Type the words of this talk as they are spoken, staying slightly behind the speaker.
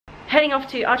heading off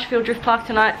to Archerfield Drift Park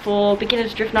tonight for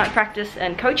beginners drift night practice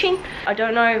and coaching. I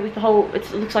don't know with the whole, it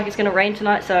looks like it's going to rain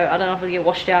tonight, so I don't know if it'll get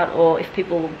washed out or if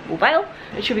people will bail.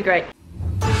 It should be great.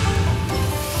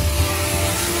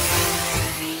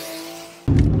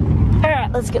 Alright,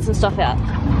 let's get some stuff out.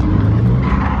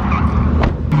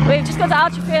 We've just got to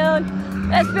Archerfield.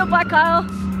 There's Built by Kyle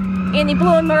in the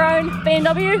blue and maroon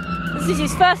BMW. This is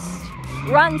his first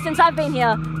run since I've been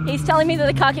here. He's telling me that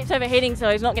the car keeps overheating, so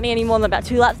he's not getting any more than about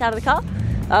 2 laps out of the car.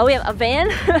 We have a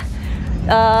van,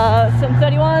 some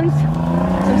 31s,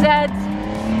 some Zs,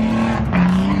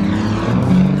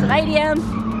 some ADMs.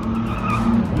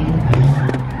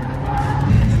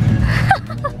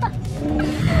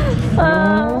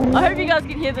 I hope you guys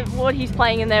can hear what he's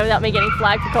playing in there without me getting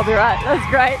flagged for copyright. That's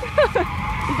great.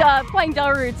 He's playing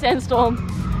Delrude Sandstorm.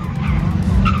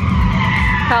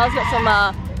 Kyle's got some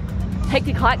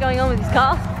hectic height going on with his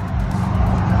car.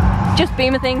 Just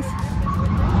beamer things.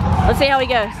 Let's see how he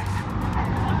goes.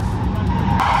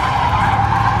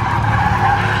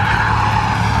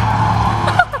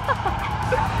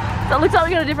 So it looks like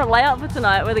we got a different layout for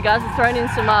tonight, where the guys have thrown in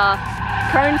some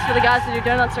cones for the guys to do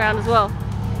donuts around as well.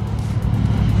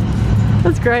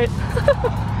 That's great.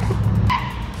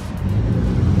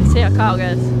 Let's see how Kyle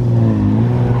goes.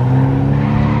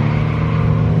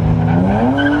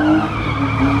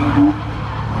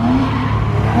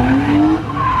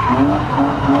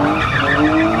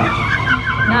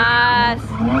 Nice.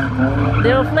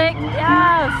 Little flick.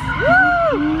 Yes.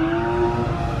 Woo!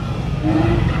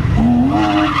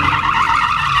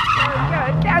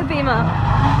 Go, Beamer.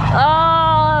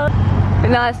 Oh,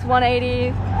 nice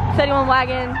 180, 31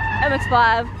 wagon,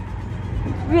 MX-5.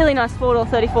 Really nice 4-door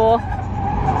 34.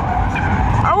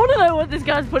 I want to know what this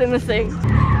guy's put in this thing.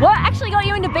 What actually got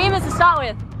you into Beamers to start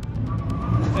with?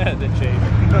 Yeah, they're cheap.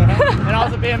 And I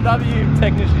was a BMW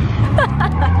technician.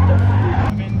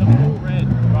 I'm in the full red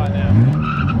right now.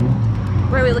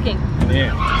 Where are we looking?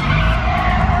 Yeah.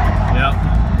 Yep.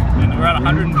 And we're at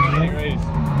 120 degrees.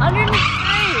 103!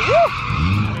 Woo!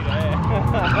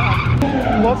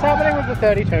 What's happening with the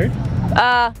 32?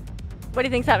 What do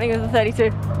you think's happening with the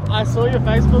 32? I saw your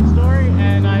Facebook story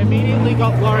and I immediately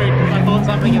got worried because I thought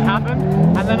something had happened.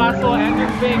 And then I saw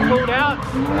engines being pulled out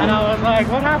and I was like,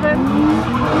 what happened?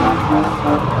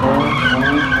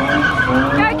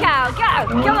 Go, Cal, go!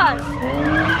 Come on!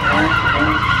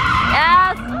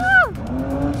 Yes! Woo!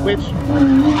 Which,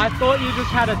 I thought you just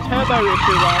had a turbo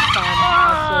issue last time I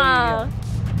saw you.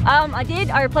 I did.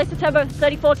 I replaced the turbo with a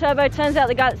 34 turbo. Turns out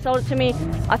the guy that sold it to me,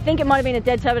 I think it might have been a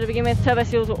dead turbo to begin with. Turbo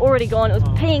seals were already gone. It was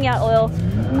peeing out oil.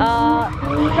 So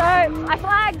I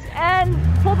flagged and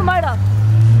pulled the motor.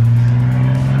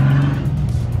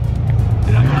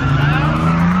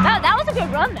 That was a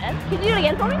good run, man. Can you do it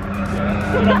again for me?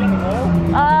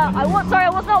 Sorry, I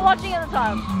was not watching at the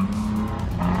time.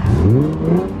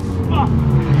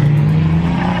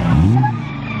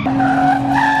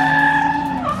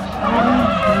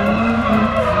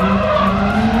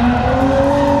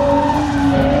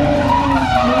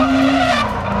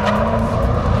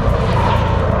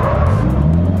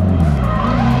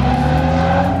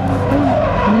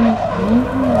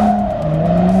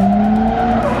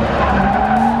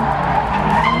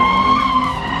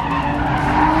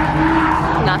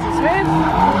 Nice and smooth.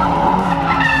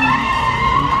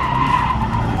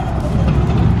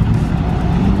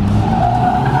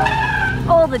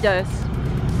 All the dose.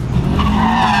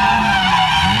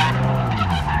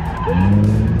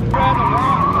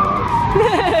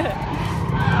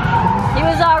 He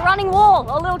was running wall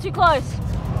a little too close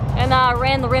and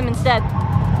ran the rim instead.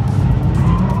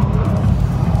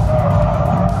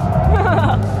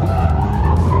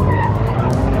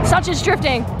 Such is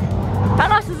drifting. How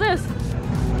nice is this?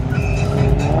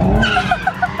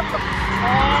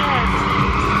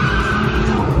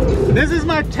 This is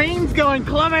my teens going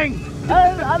clubbing.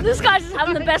 This guy's just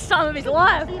having the best time of his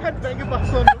life. He had Mega Bus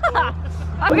on.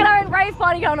 We got our own rave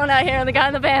party going on out here and the guy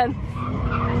in the van.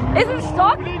 Isn't it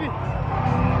stock?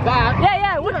 That?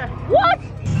 Yeah. What?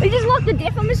 He just locked the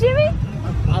diff, I'm assuming?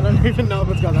 I don't even know if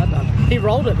it's got that done. He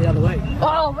rolled it the other way.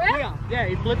 Oh, really? Yeah,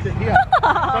 he flipped it here. So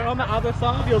on the other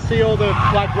side, you'll see all the,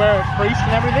 like, where it creased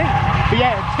and everything. But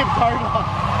yeah, it tipped over.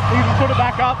 You can put it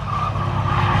back up,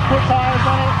 put tires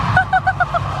on it.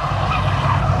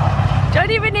 Don't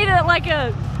even need like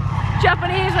a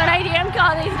Japanese or an ADM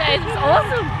car these days. It's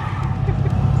awesome.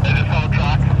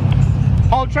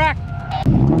 Hold track.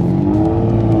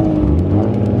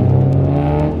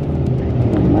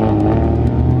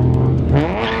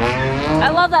 I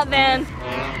love that van.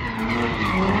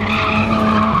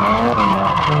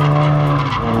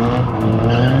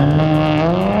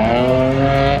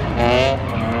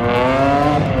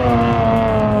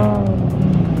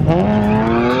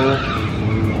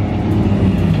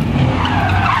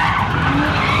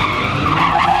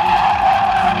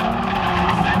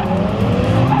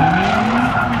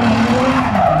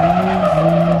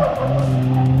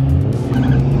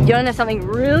 want to know something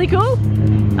really cool?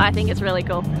 I think it's really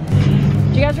cool.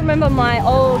 Do you guys remember my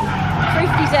old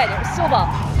 350Z? It was silver.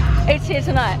 It's here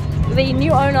tonight. The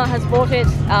new owner has bought it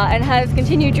and has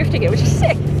continued drifting it, which is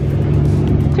sick.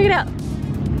 Check it out.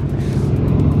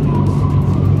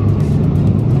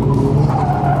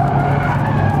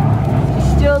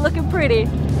 Still looking pretty.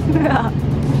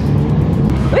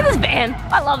 Look at this van.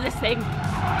 I love this thing.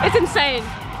 It's insane.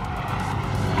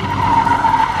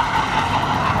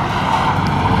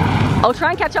 I'll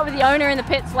try and catch up with the owner in the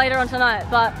pits later on tonight,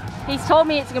 but he's told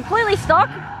me it's completely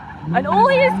stock, and all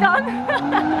he has done,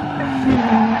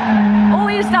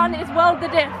 is weld the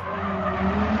diff.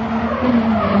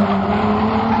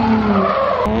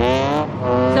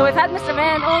 So we've had Mr.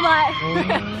 Van all night.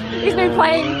 He's been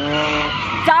playing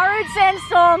Darude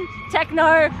Sandstorm,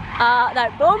 techno,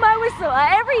 that Blow My Whistle,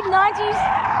 every 90s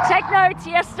techno,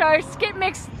 Tiesto, skip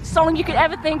mix song you could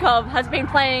ever think of has been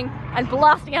playing and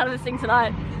blasting out of this thing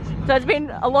tonight. So it's been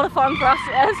a lot of fun for us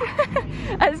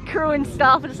as crew and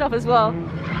staff and stuff as well.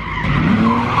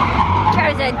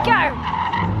 Chosen, go!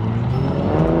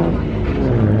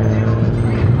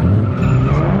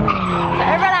 So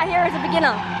everyone out here is a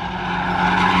beginner.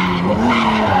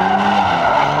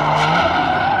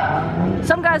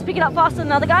 Some guys pick it up faster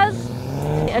than other guys,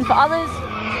 and for others,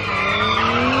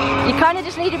 you kind of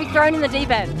just need to be thrown in the deep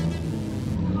end.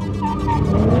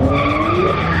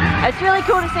 It's really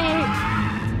cool to see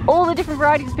all the different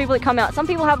varieties of people that come out. Some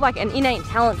people have like an innate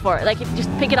talent for it. They can just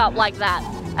pick it up like that.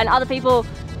 And other people,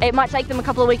 it might take them a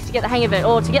couple of weeks to get the hang of it,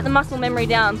 or to get the muscle memory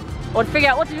down, or to figure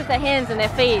out what to do with their hands and their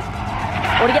feet,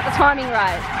 or to get the timing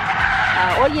right,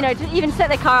 or you know, to even set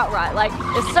their car up right. Like,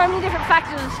 there's so many different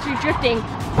factors to drifting.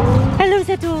 Hello,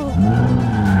 Seto.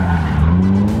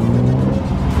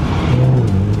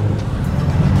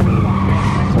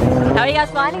 How are you guys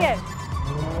finding it?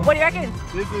 What do you reckon?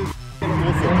 This is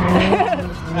awesome.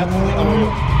 Absolutely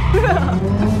unreal.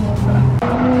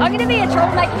 I'm gonna be a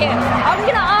troublemaker here. I'm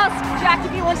gonna ask Jack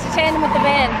if he wants to tandem with the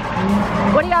van.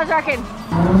 What do you guys reckon?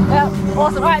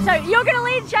 Awesome. Alright, so you're gonna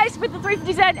lead Chase with the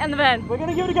 350Z and the van. We're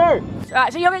gonna give it a go.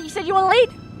 Alright, so you said you want to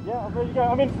lead? Yeah, I'm ready to go.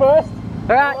 I'm in first.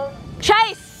 Alright.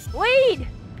 Chase, lead!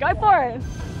 Go for it.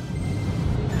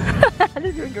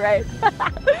 This is great.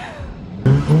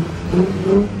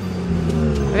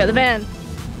 We got the van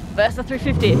versus the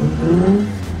 350.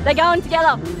 They're going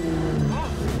together.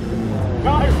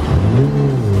 Go!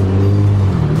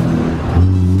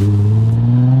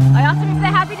 I asked them if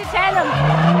they're happy to tandem.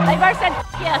 They both said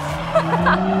yes.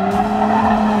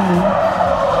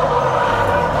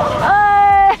 Oh.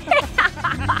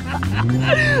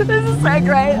 This is so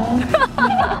great.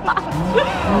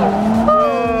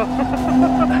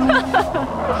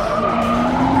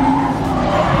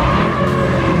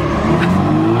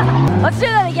 Let's do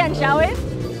that again, shall we?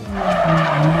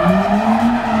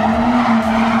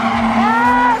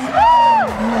 Yes! Woo!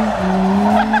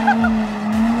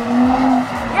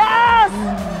 Yes!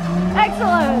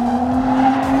 Excellent!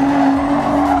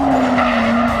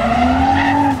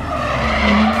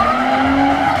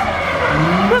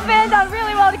 The van done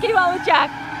really well to keep up with Jack.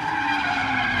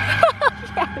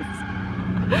 Yes!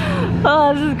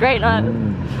 Oh, this is a great night.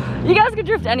 You guys can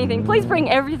drift anything. Please bring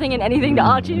everything and anything to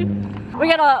Archie. We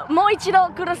got a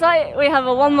moichiro kudasai. We have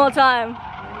a one more time.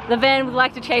 The van would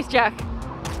like to chase Jack.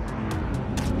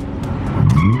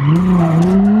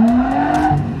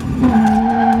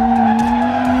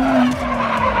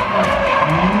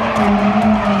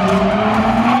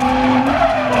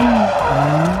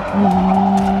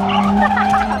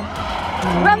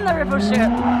 Run the ripple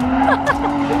ship.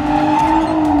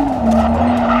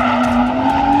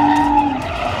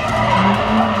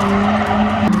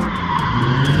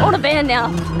 I want a van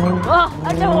now. Oh,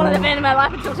 I've never wanted a van in my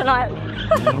life until tonight.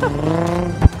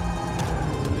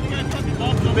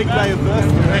 Big day of first.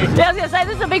 Yeah, I was gonna say,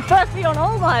 this is a big first for you on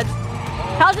all nights.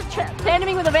 How's it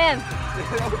tandeming with a van?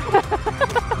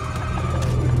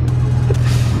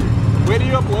 Where do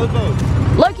you upload those?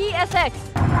 LOKISX.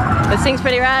 This thing's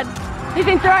pretty rad. He's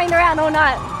been throwing it around all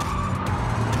night.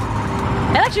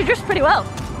 It actually drifts pretty well.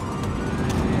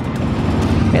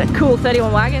 Got a cool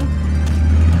 31 wagon.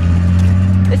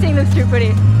 This thing looks too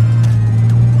pretty.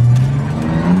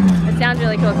 It sounds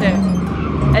really cool too.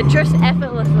 It drifts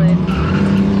effortlessly.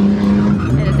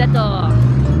 And it's at the...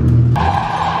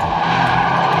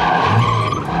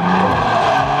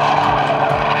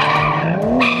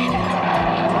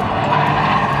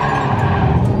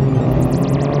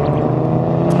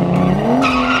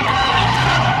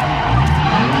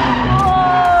 Whoa!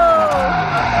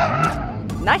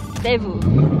 Nice debut.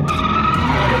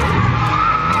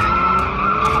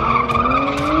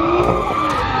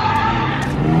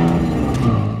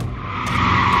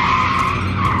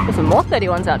 some more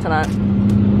 31s out tonight.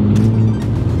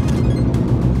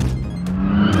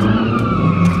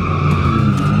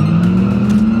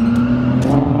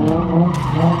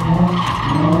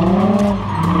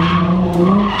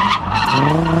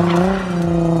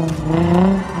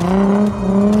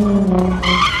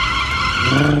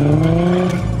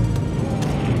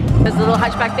 There's a little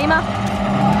hatchback Beamer.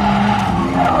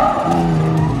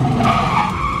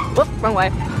 Whoop, wrong way.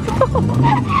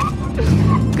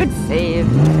 Good save.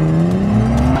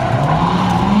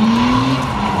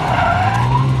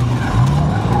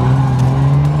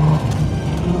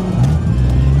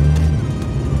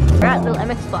 Right, little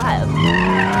MX-5.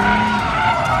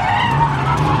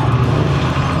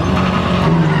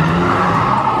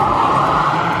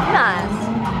 Nice.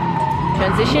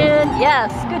 Transition,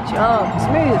 yes, good job,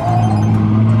 smooth.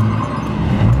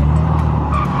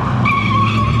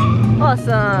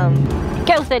 Awesome.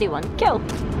 Kill 31, kill.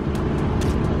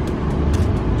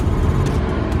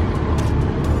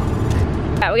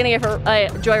 Alright, we're gonna go for a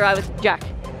joyride with Jack.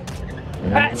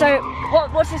 Alright, so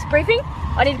what's this briefing?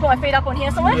 I need to put my feet up on here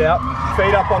somewhere? Yep,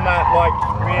 feet up on that like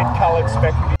weird coloured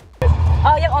speck.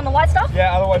 Oh yep, on the white stuff?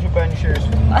 Yeah, otherwise you'll burn your shoes.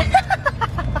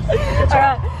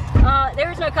 Alright,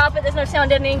 there is no carpet, there's no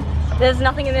sound deadening, there's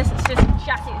nothing in this, it's just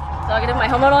chassis. So I'm gonna have my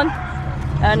helmet on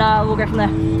and we'll go from there.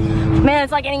 Man,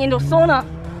 it's like getting into a sauna.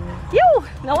 Ew,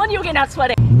 no wonder you're getting out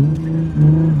sweating.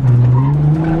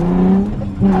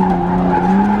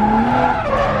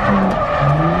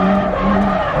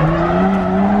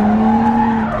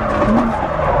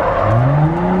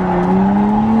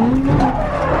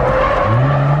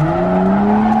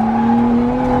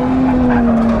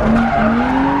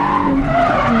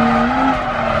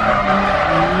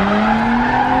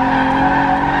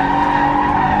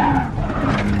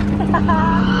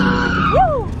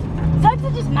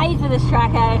 For this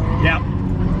track, eh? Yep.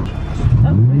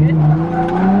 Oh, we're good.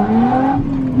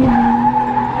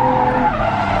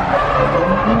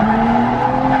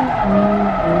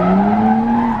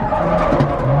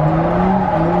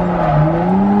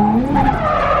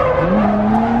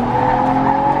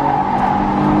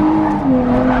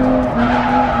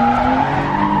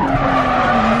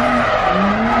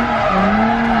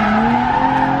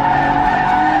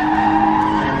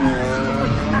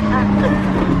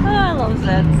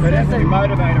 They're definitely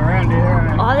motivated around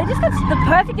here. Oh, they just got the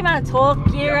perfect amount of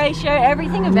torque, gear ratio,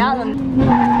 everything about them.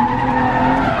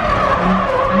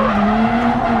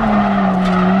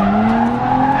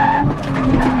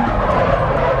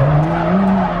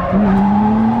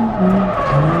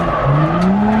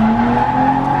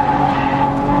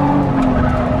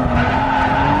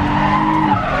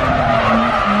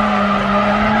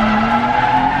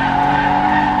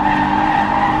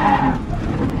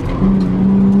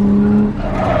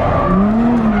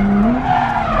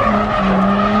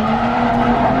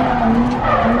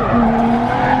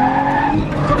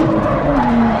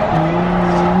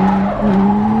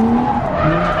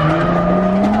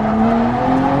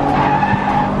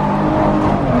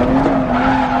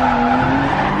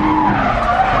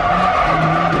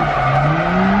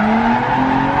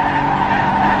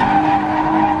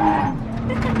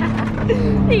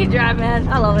 You can drive, man.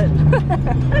 I love it.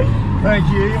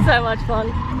 Thank you. So much fun.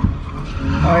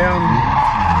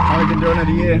 I've only been doing it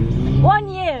a year. 1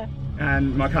 year.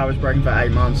 And my car was broken for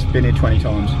 8 months. Been here 20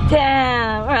 times.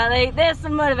 Damn. All right, there's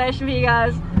some motivation for you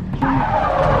guys.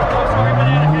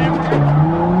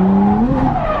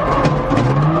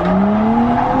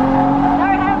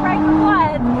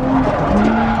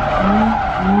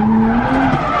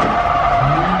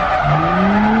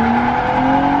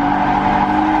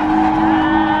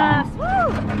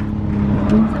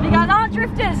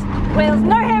 Well, there's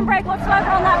no handbrake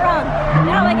whatsoever on that run.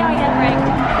 Now we're going handbrake.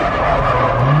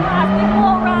 Nice big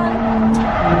wall run.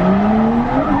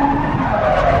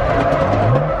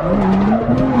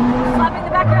 Slapping the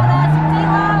background there, some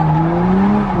D-line.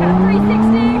 Got a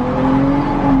 360.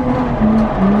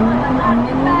 Nice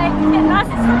big bank. Getting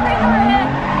nice and slippery in the rear.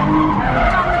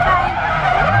 On the bank.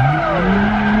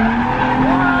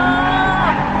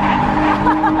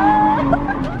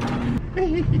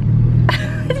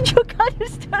 Did your car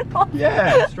just turn off?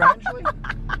 Yeah, strangely.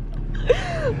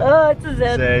 Oh, it's a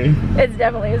Zen. See? It's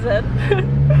definitely a Zen.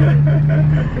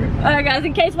 Alright guys,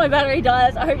 in case my battery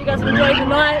dies, I hope you guys have enjoyed the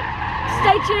night.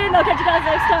 Stay tuned, I'll catch you guys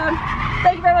next time.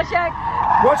 Thank you very much, Jack.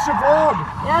 Watch the vlog.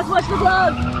 Yes, watch the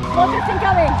vlog. More drifting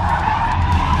coming.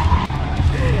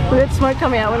 We got smoke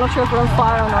coming out, we're not sure if we're on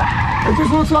fire or not. It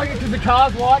just looks like it because the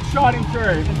car's light shining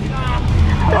through.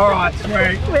 Alright,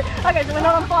 sweet. Okay, so we're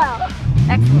not on fire.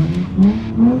 Excellent.